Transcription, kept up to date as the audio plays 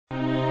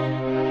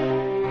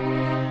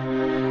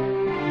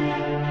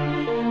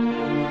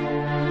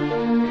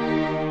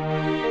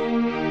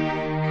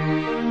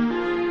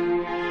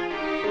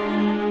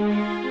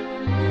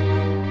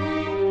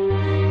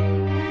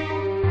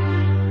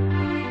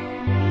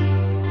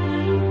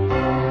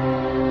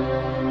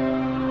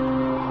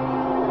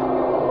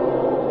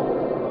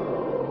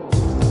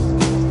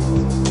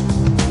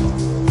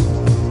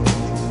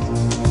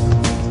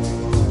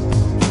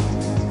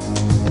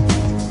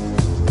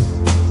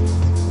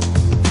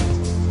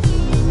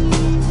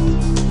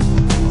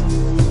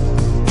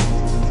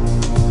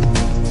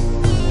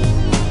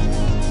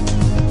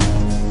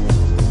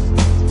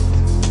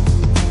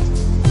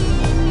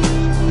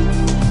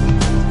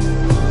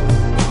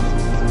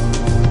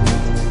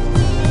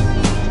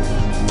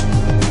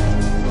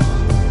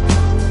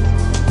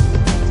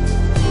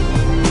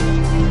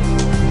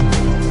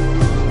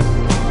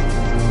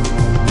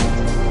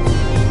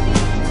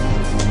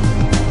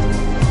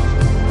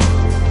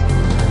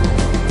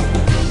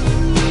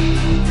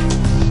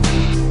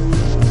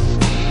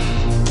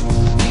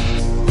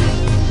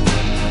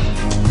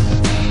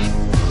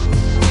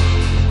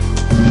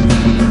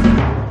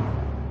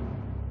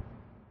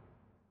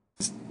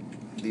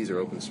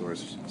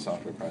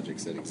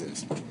projects that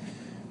exist.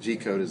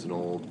 G-code is an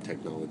old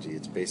technology.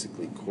 It's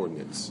basically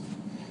coordinates.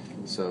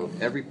 So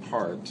every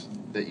part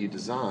that you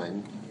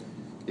design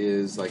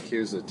is like,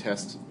 here's a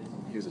test,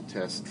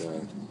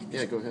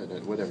 yeah, go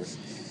ahead, whatever.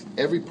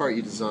 Every part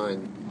you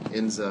design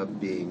ends up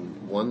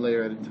being one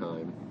layer at a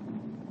time,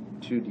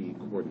 2D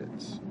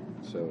coordinates,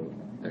 so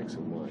X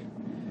and Y.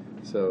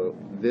 So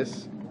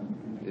this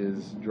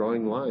is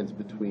drawing lines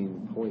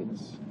between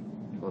points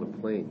on a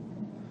plane.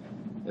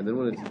 And then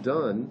when it's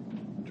done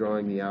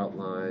drawing the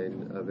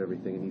outline of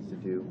everything it needs to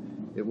do,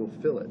 it will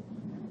fill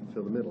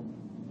the middle.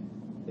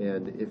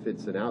 And if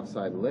it's an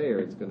outside layer,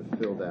 it's going to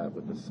fill that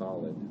with a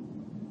solid.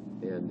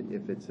 And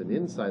if it's an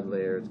inside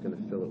layer, it's going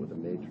to fill it with a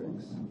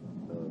matrix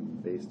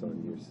based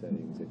on your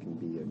settings. It can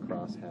be a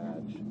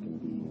crosshatch, it can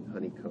be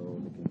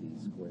honeycomb, it can be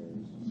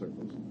squares,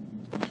 circles.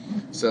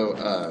 So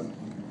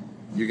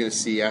you're going to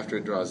see after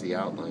it draws the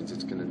outlines,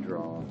 it's going to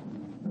draw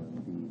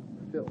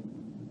the fill.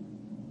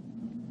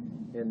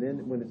 And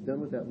then when it's done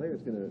with that layer,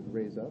 it's going to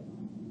raise up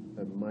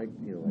a like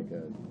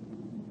a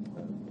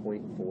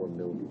 0.4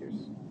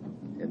 millimeters.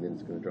 And then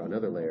it's going to draw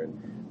another layer.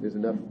 And there's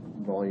enough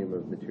volume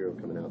of material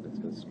coming out that's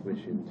going to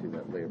squish into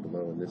that layer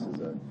below. And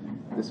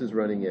this is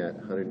running at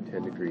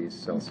 110 degrees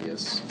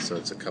Celsius, so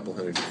it's a couple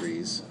hundred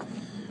degrees,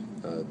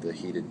 the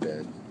heated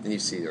bed. And you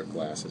see our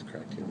glass is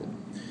cracked here.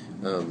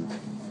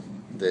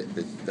 But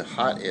the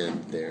hot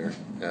end there,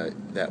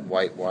 that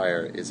white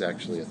wire is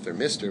actually a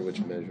thermistor,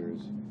 which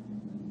measures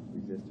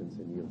resistance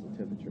and yields a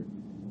temperature.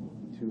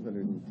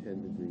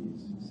 210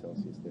 degrees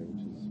Celsius there,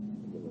 which is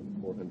equivalent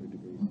to 400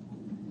 degrees.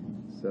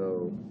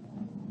 So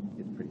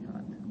it's pretty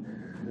hot.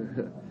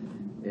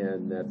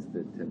 And that's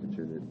the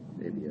temperature that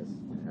ABS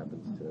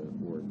happens to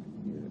work,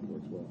 and it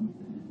works well.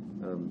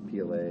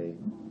 PLA,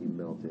 you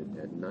melt it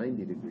at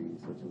 90 degrees,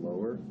 so it's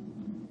lower,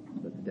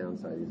 but the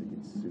downside is it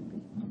gets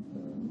soupy.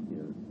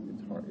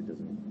 It's hard.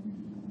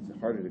 It's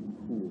harder to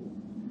cool.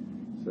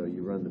 So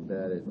you run the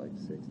bed at like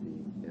 60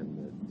 and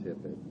the tip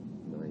at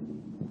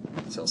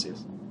 90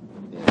 Celsius,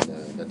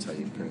 and that's how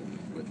you print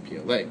with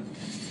PLA.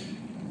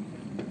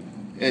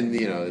 And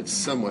it's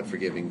somewhat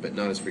forgiving, but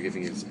not as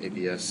forgiving as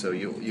ABS. So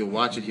you'll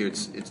watch it here.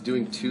 It's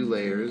doing 2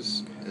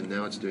 layers, and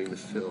now it's doing the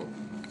fill.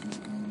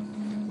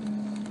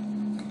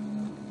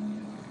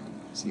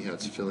 See how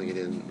it's filling it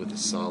in with a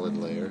solid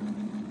layer,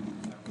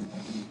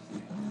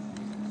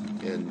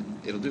 and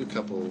it'll do a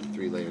couple,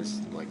 3 layers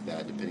like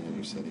that, depending on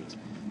your settings.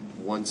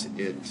 Once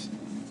it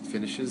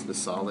finishes the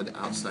solid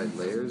outside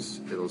layers,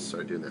 it'll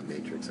start doing that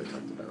matrix I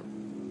talked about.